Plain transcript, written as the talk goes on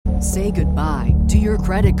Say goodbye to your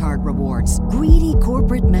credit card rewards. Greedy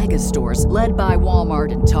corporate mega stores, led by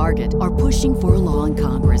Walmart and Target, are pushing for a law in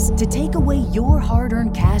Congress to take away your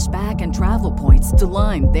hard-earned cash back and travel points to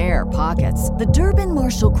line their pockets. The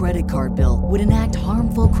Durbin-Marshall credit card bill would enact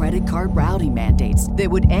harmful credit card routing mandates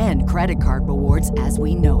that would end credit card rewards as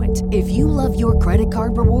we know it. If you love your credit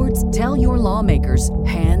card rewards, tell your lawmakers,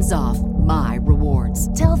 hands off my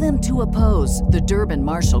rewards. Tell them to oppose the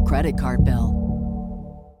Durbin-Marshall credit card bill.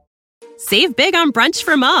 Save big on brunch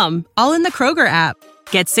for mom, all in the Kroger app.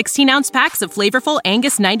 Get 16-ounce packs of flavorful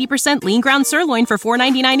Angus 90% lean ground sirloin for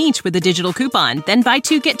 $4.99 each with a digital coupon. Then buy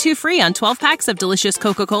 2, get 2 free on 12 packs of delicious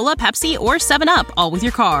Coca-Cola, Pepsi, or 7-Up, all with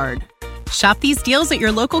your card. Shop these deals at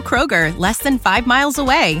your local Kroger, less than 5 miles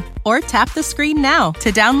away. Or tap the screen now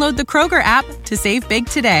to download the Kroger app to save big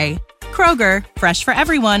today. Kroger, fresh for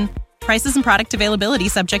everyone. Prices and product availability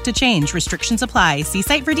subject to change. Restrictions apply. See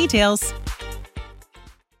site for details.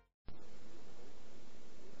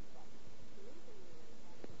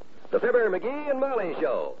 The Fibber, McGee, and Molly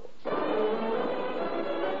Show.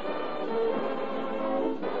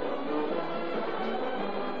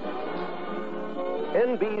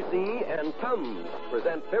 NBC and Tums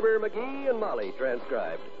present Fibber, McGee, and Molly,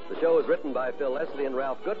 transcribed. The show is written by Phil Leslie and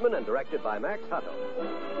Ralph Goodman and directed by Max Hutto.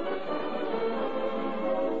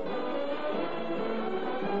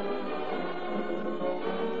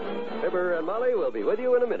 Fibber and Molly will be with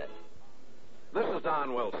you in a minute. This is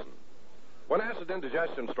Don Wilson. When acid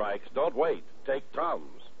indigestion strikes, don't wait. Take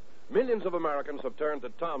Tums. Millions of Americans have turned to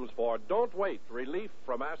Tums for don't wait relief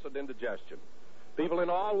from acid indigestion. People in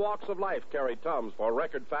all walks of life carry Tums for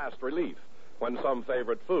record-fast relief when some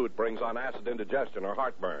favorite food brings on acid indigestion or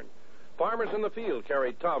heartburn. Farmers in the field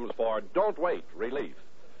carry Tums for don't wait relief.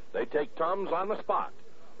 They take Tums on the spot.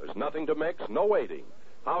 There's nothing to mix, no waiting.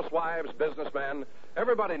 Housewives, businessmen,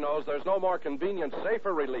 everybody knows there's no more convenient,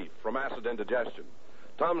 safer relief from acid indigestion.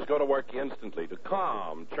 Tums go to work instantly to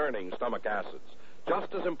calm churning stomach acids.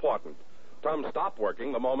 Just as important, Tums stop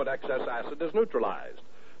working the moment excess acid is neutralized.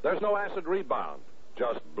 There's no acid rebound,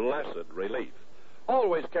 just blessed relief.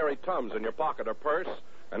 Always carry Tums in your pocket or purse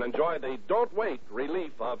and enjoy the don't wait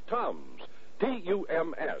relief of Tums.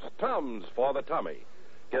 T-U-M-S, Tums for the tummy.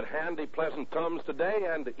 Get handy, pleasant Tums today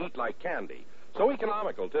and eat like candy. So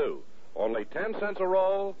economical, too. Only 10 cents a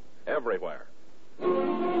roll everywhere.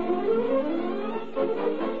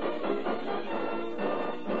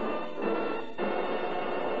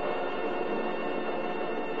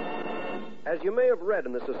 As you may have read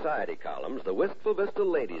in the society columns, the Wistful Vista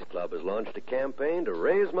Ladies Club has launched a campaign to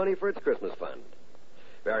raise money for its Christmas fund.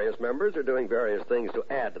 Various members are doing various things to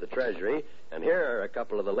add to the treasury, and here are a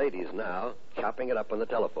couple of the ladies now chopping it up on the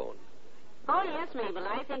telephone. Oh, yes, Mabel.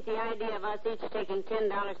 I think the idea of us each taking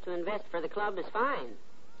 $10 to invest for the club is fine.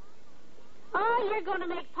 Oh, you're going to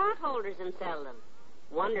make pot holders and sell them.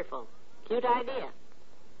 Wonderful. Cute idea.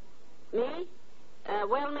 Me?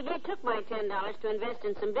 Well, McGee took my $10 to invest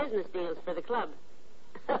in some business deals for the club.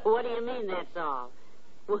 What do you mean, that's all?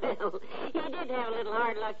 Well, he did have a little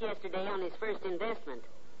hard luck yesterday on his first investment.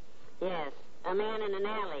 Yes, a man in an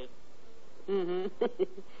alley. Mm-hmm.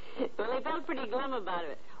 Well, he felt pretty glum about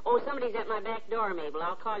it. Oh, somebody's at my back door, Mabel.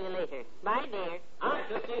 I'll call you later. Bye, dear. Hi,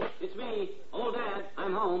 Tootsie. It's me. Oh, Dad,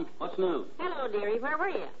 I'm home. What's new? Hello, dearie. Where were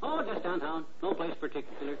you? Oh, just downtown. No place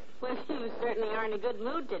particular. Well, you certainly are in a good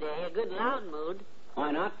mood today. A good loud mood.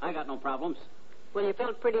 Why not? I got no problems. Well, you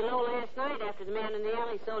felt pretty low last night after the man in the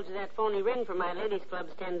alley sold you that phony ring for my ladies'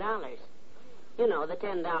 club's $10. You know, the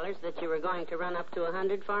 $10 that you were going to run up to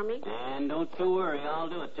 100 for me. And don't you worry. I'll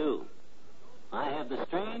do it, too. I have the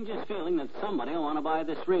strangest feeling that somebody will want to buy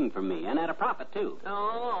this ring from me, and at a profit, too.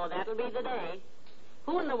 Oh, that'll be the day.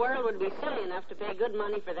 Who in the world would be silly enough to pay good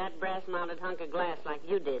money for that brass-mounted hunk of glass like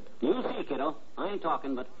you did? You'll see, kiddo. I ain't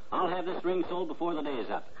talking, but I'll have this ring sold before the day is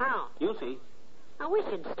up. How? You'll see. I wish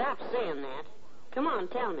you'd stop saying that. Come on,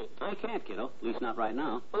 tell me. I can't, kiddo. At least not right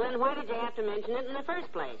now. Well, then why did you have to mention it in the first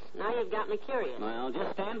place? Now you've got me curious. Well,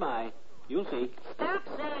 just stand by. You'll see. Stop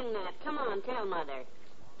saying that. Come on, tell Mother.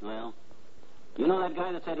 Well, you know that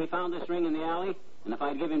guy that said he found this ring in the alley? And if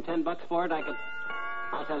I'd give him $10 for it, I could...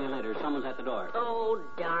 I'll tell you later. Someone's at the door. Oh,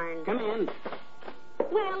 darn. Come in.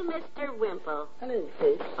 Well, Mr. Wimple. Hello,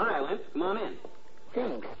 folks. All right, Wimp. Come on in.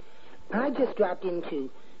 Thanks. I just dropped in to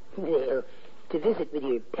visit with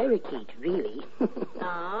your parakeet, really.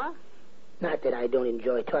 Aw? Not that I don't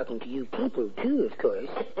enjoy talking to you people, too, of course.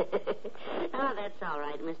 Oh, that's all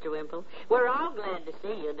right, Mr. Wimple. We're all glad to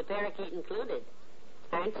see you, the parakeet included.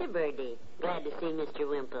 Aren't you, Birdie? Glad to see Mr.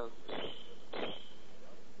 Wimple.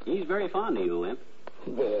 He's very fond of you, Wimp.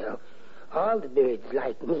 Well, all the birds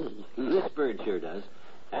like me. This bird sure does.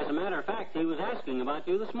 As a matter of fact, he was asking about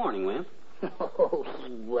you this morning, Wimp. Oh,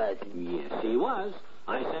 he wasn't. Yes, he was.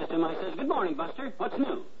 I says to him, good morning, Buster. What's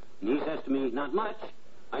new? And he says to me, not much.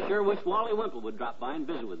 I sure wish Wally Wimple would drop by and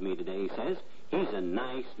visit with me today, he says. He's a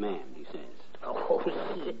nice man, he says. Oh,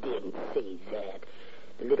 he didn't say that.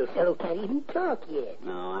 The little fellow can't even talk yet.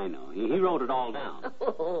 No, I know. He wrote it all down.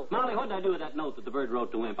 Molly, what did I do with that note that the bird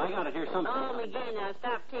wrote to Wimp? I got it here someplace. Oh, McGee, now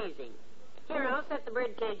stop teasing. Here, I'll set the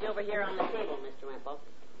bird cage over here on the table, Mr. Wimple.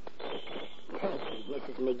 Thank you,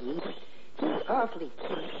 Mrs. McGee. He's awfully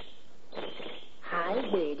cute. Hi,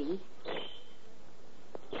 Birdie.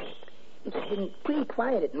 It's been pretty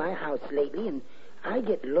quiet at my house lately, and I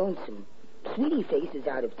get lonesome. Sweetie Face is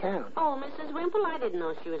out of town. Oh, Mrs. Wimple, I didn't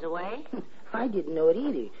know she was away. I didn't know it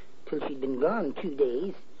either, till she'd been gone 2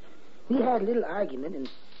 days. We had a little argument, and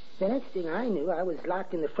the next thing I knew, I was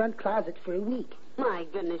locked in the front closet for a week. My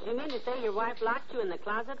goodness, you mean to say your wife locked you in the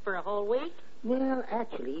closet for a whole week? Well,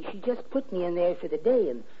 actually, she just put me in there for the day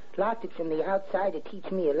and locked it from the outside to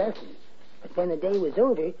teach me a lesson. But when the day was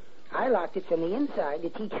over, I locked it from the inside to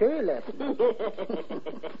teach her a lesson.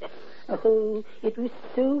 Oh, it was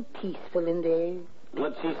so peaceful in there.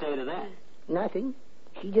 What'd she say to that? Nothing.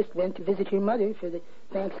 She just went to visit her mother for the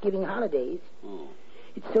Thanksgiving holidays. Oh.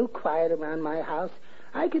 It's so quiet around my house.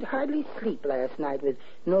 I could hardly sleep last night with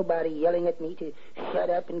nobody yelling at me to shut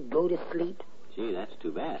up and go to sleep. Gee, that's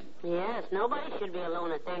too bad. Yes, nobody should be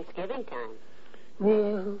alone at Thanksgiving time.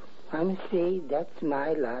 Well, I'm afraid that's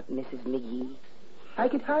my lot, Mrs. McGee. I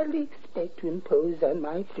could hardly expect to impose on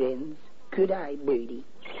my friends. Could I, Birdie?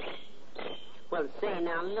 Well, say,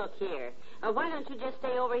 now, look here. Why don't you just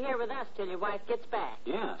stay over here with us till your wife gets back?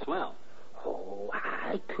 Yeah, swell. Oh,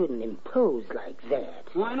 I couldn't impose like that.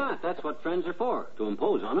 Why not? That's what friends are for, to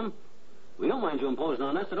impose on them. We don't mind you imposing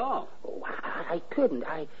on us at all. Oh, I couldn't.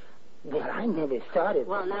 Well, I never thought of...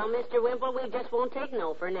 Well, now, Mr. Wimple, we just won't take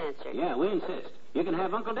no for an answer. Yeah, we insist. You can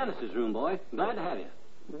have Uncle Dennis's room, boy. Glad to have you.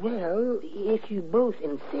 Well, if you both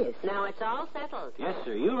insist. Now, it's all settled. Yes,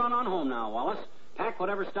 sir. You run on home now, Wallace. Pack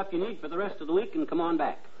whatever stuff you need for the rest of the week and come on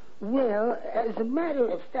back. Well, as a matter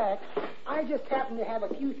of fact, I just happen to have a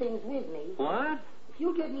few things with me. What? If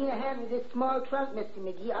you'll give me a hand with this small trunk, Mr.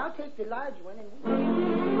 McGee, I'll take the large one and...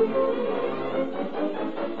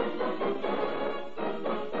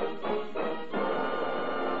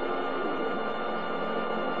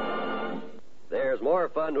 There's more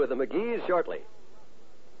fun with the McGees shortly.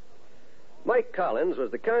 Mike Collins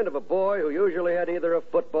was the kind of a boy who usually had either a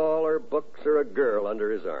football or books or a girl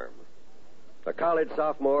under his arm. A college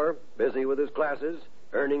sophomore, busy with his classes,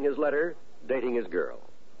 earning his letter, dating his girl.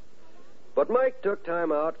 But Mike took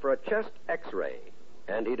time out for a chest x-ray,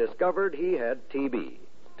 and he discovered he had TB,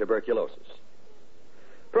 tuberculosis.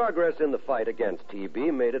 Progress in the fight against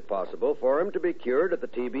TB made it possible for him to be cured at the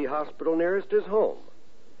TB hospital nearest his home.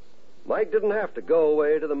 Mike didn't have to go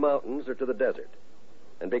away to the mountains or to the desert.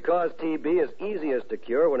 And because TB is easiest to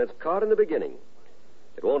cure when it's caught in the beginning,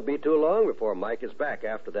 it won't be too long before Mike is back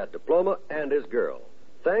after that diploma and his girl,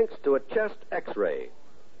 thanks to a chest x-ray.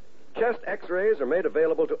 Chest x-rays are made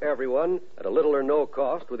available to everyone at a little or no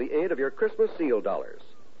cost with the aid of your Christmas Seal dollars.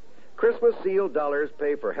 Christmas Seal dollars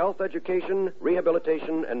pay for health education,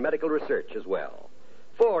 rehabilitation, and medical research as well.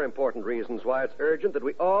 4 important reasons why it's urgent that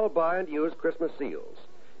we all buy and use Christmas Seals.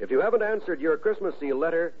 If you haven't answered your Christmas Seal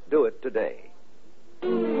letter, do it today.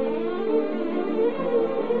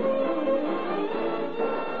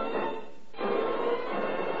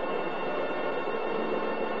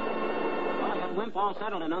 Wimp all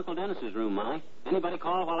settled in Uncle Dennis's room, Molly. Anybody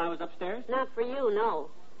call while I was upstairs? Not for you, no.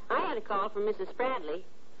 I had a call from Mrs. Spradley.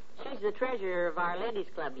 She's the treasurer of our ladies'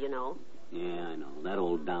 club, you know. Yeah, I know. That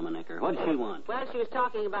old Dominicker. What did she want? Well, she was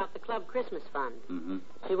talking about the club Christmas fund. Mm-hmm.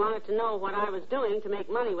 She wanted to know what I was doing to make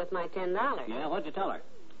money with my $10. Yeah, what'd you tell her?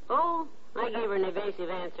 Oh, I gave her an evasive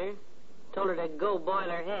answer. Told her to go boil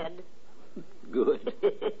her head. Good.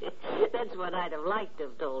 That's what I'd have liked to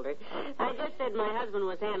have told her. I just said my husband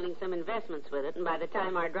was handling some investments with it, and by the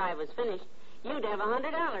time our drive was finished, you'd have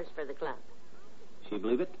 $100 for the club. She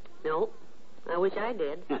believe it? No. I wish I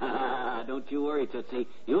did. Don't you worry, Tootsie.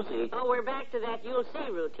 You'll see. Oh, we're back to that you'll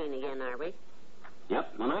see routine again, are we?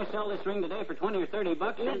 Yep. When I sell this ring today for $20 or $30...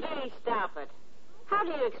 McGee, stop it. How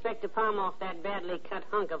do you expect to palm off that badly cut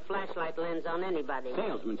hunk of flashlight lens on anybody?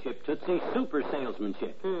 Salesmanship, Tootsie. Super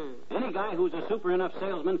salesmanship. Any guy who's a super enough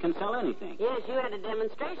salesman can sell anything. Yes, you had a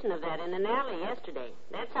demonstration of that in an alley yesterday.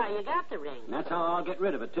 That's how you got the ring. That's how I'll get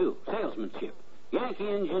rid of it, too. Salesmanship. Yankee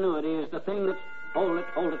ingenuity is the thing that... Hold it.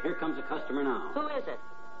 Here comes a customer now. Who is it?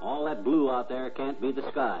 All that blue out there can't be the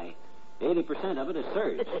sky. 80% of it is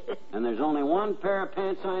serge. And there's only one pair of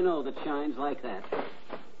pants I know that shines like that.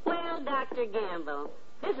 Well, Dr. Gamble,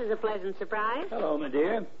 This is a pleasant surprise. Hello, my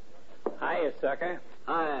dear. Hiya, sucker.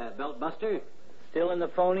 Hi, Belt Buster. Still in the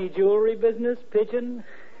phony jewelry business, pigeon?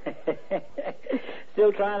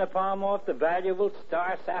 Still trying to palm off the valuable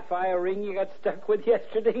star sapphire ring you got stuck with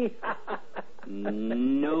yesterday?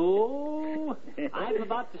 No. I've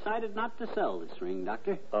about decided not to sell this ring,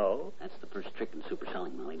 Doctor. Oh? That's the first trick in super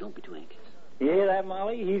selling, Molly. Don't be too anxious. You hear that,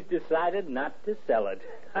 Molly? He's decided not to sell it.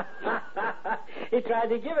 He tried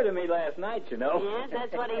to give it to me last night, you know. Yes,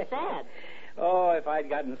 that's what he said. Oh, if I'd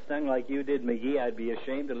gotten stung like you did, McGee, I'd be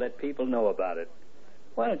ashamed to let people know about it.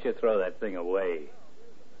 Why don't you throw that thing away?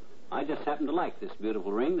 I just happen to like this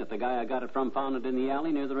beautiful ring that the guy I got it from found it in the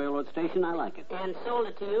alley near the railroad station. I like it. And sold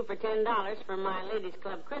it to you for $10 from my Ladies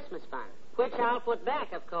Club Christmas fund, which I'll put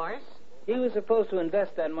back, of course. He was supposed to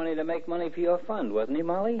invest that money to make money for your fund, wasn't he,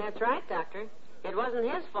 Molly? That's right, Doctor. It wasn't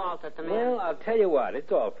his fault that the man... Well, I'll tell you what.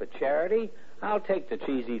 It's all for charity. I'll take the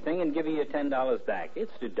cheesy thing and give you your $10 back.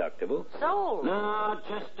 It's deductible. Sold. No,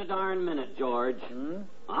 just a darn minute, George.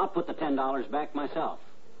 I'll put the $10 back myself.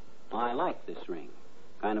 I like this ring.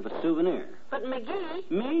 Kind of a souvenir. But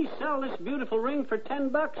McGee... Me sell this beautiful ring for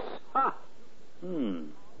 $10? Ha!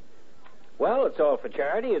 Well, it's all for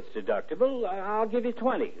charity. It's deductible. I'll give you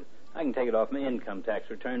 20. I can take it off my income tax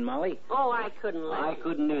return, Molly. Oh, I couldn't let I you.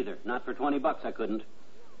 couldn't either. Not for $20, I couldn't.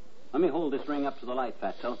 Let me hold this ring up to the light,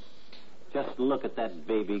 Fatso. Just look at that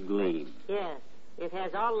baby gleam. Yes. It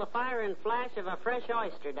has all the fire and flash of a fresh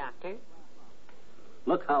oyster, Doctor.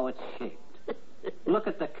 Look how it's shaped. Look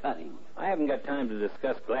at the cutting. I haven't got time to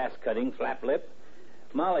discuss glass cutting, flap lip.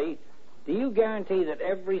 Molly, do you guarantee that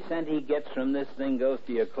every cent he gets from this thing goes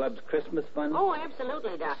to your club's Christmas fund? Oh,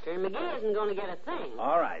 absolutely, Doctor. McGee isn't going to get a thing.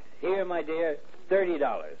 All right. Here, my dear, $30.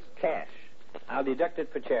 Cash. I'll deduct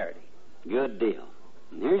it for charity. Good deal.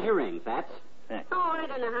 And here's your ring, Fats. Thanks. Oh, I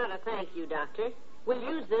don't know how to thank you, Doctor. We'll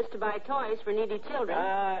use this to buy toys for needy children.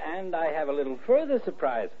 And I have a little further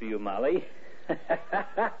surprise for you, Molly.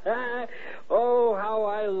 Oh, how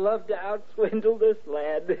I love to outswindle this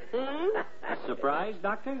lad. A surprise,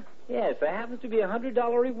 Doctor? Yes, there happens to be a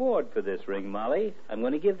 $100 reward for this ring, Molly. I'm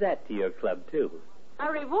going to give that to your club, too. A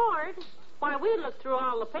reward? Why, we looked through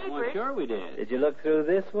all the papers. Well, sure we did. Did you look through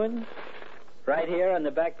this one? Right here on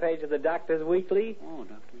the back page of the Doctor's Weekly. Oh,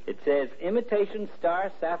 Doctor. It says, imitation star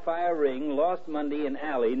sapphire ring lost Monday in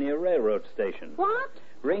alley near railroad station. What?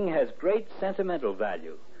 Ring has great sentimental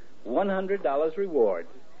value. $100 reward.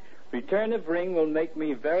 Return of ring will make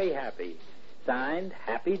me very happy. Signed,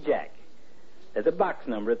 Happy Jack. There's a box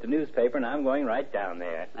number at the newspaper, and I'm going right down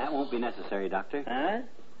there. That won't be necessary, Doctor. Huh?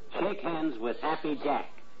 Shake hands with Happy Jack.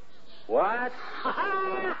 What?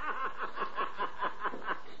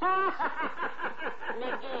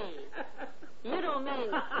 McGee, you don't mean...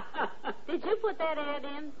 Did you put that ad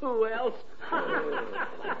in? Who else?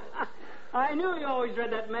 I knew you always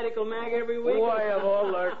read that medical mag every week. Why, of all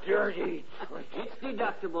the dirty... It's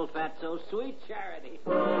deductible, Fatso. Sweet charity.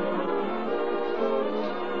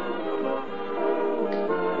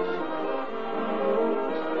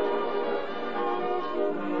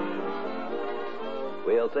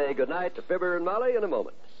 We'll say goodnight to Fibber and Molly in a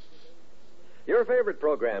moment. Your favorite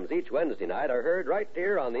programs each Wednesday night are heard right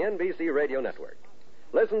here on the NBC Radio Network.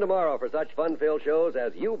 Listen tomorrow for such fun-filled shows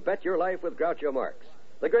as You Bet Your Life with Groucho Marx,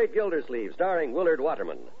 The Great Gildersleeve starring Willard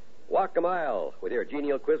Waterman, Walk a Mile with your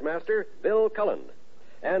genial quizmaster, Bill Cullen,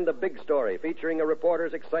 and The Big Story featuring a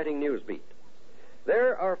reporter's exciting news beat.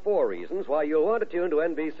 There are 4 reasons why you'll want to tune to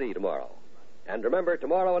NBC tomorrow. And remember,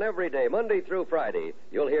 tomorrow and every day, Monday through Friday,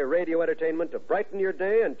 you'll hear radio entertainment to brighten your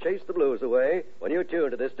day and chase the blues away when you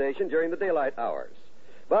tune to this station during the daylight hours.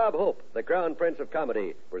 Bob Hope, the Crown Prince of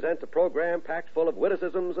Comedy, presents a program packed full of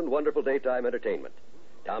witticisms and wonderful daytime entertainment.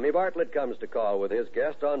 Tommy Bartlett comes to call with his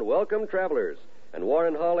guest on Welcome Travelers, and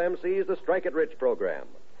Warren Hull MCs the Strike It Rich program.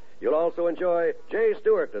 You'll also enjoy Jay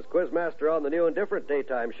Stewart as quizmaster on the new and different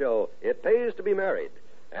daytime show, It Pays to Be Married.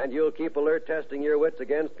 And you'll keep alert testing your wits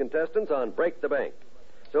against contestants on Break the Bank.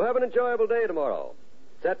 So have an enjoyable day tomorrow.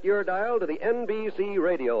 Set your dial to the NBC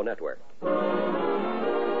Radio Network.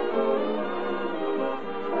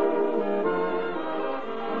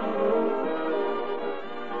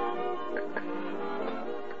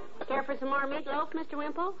 Care for some more meatloaf, Mr.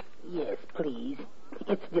 Wimple? Yes, please.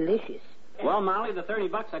 It's delicious. Well, Molly, the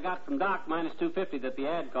 $30 I got from Doc minus $2.50 that the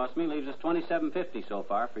ad cost me leaves us $27.50 so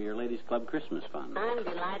far for your Ladies Club Christmas fund. I'm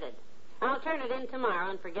delighted. I'll turn it in tomorrow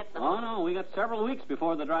and forget the... Oh, no, we got several weeks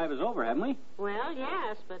before the drive is over, haven't we? Well,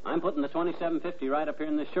 yes, but... I'm putting the $27.50 right up here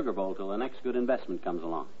in this sugar bowl till the next good investment comes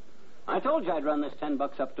along. I told you I'd run this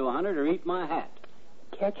 $10 up to 100 or eat my hat.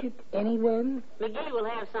 Catch it, anyone? McGee will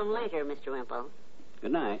have some later, Mr. Wimple.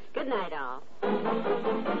 Good night. Good night, all.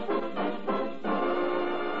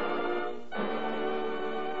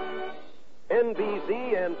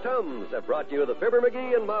 NBC and Tums have brought you the Fibber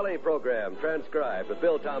McGee and Molly program, transcribed with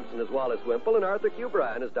Bill Thompson as Wallace Wimple and Arthur Q.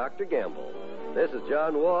 Bryan as Dr. Gamble. This is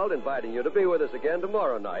John Wald inviting you to be with us again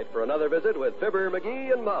tomorrow night for another visit with Fibber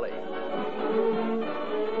McGee and Molly.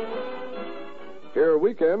 Hear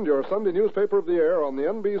Weekend, your Sunday newspaper of the air on the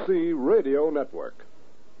NBC Radio Network.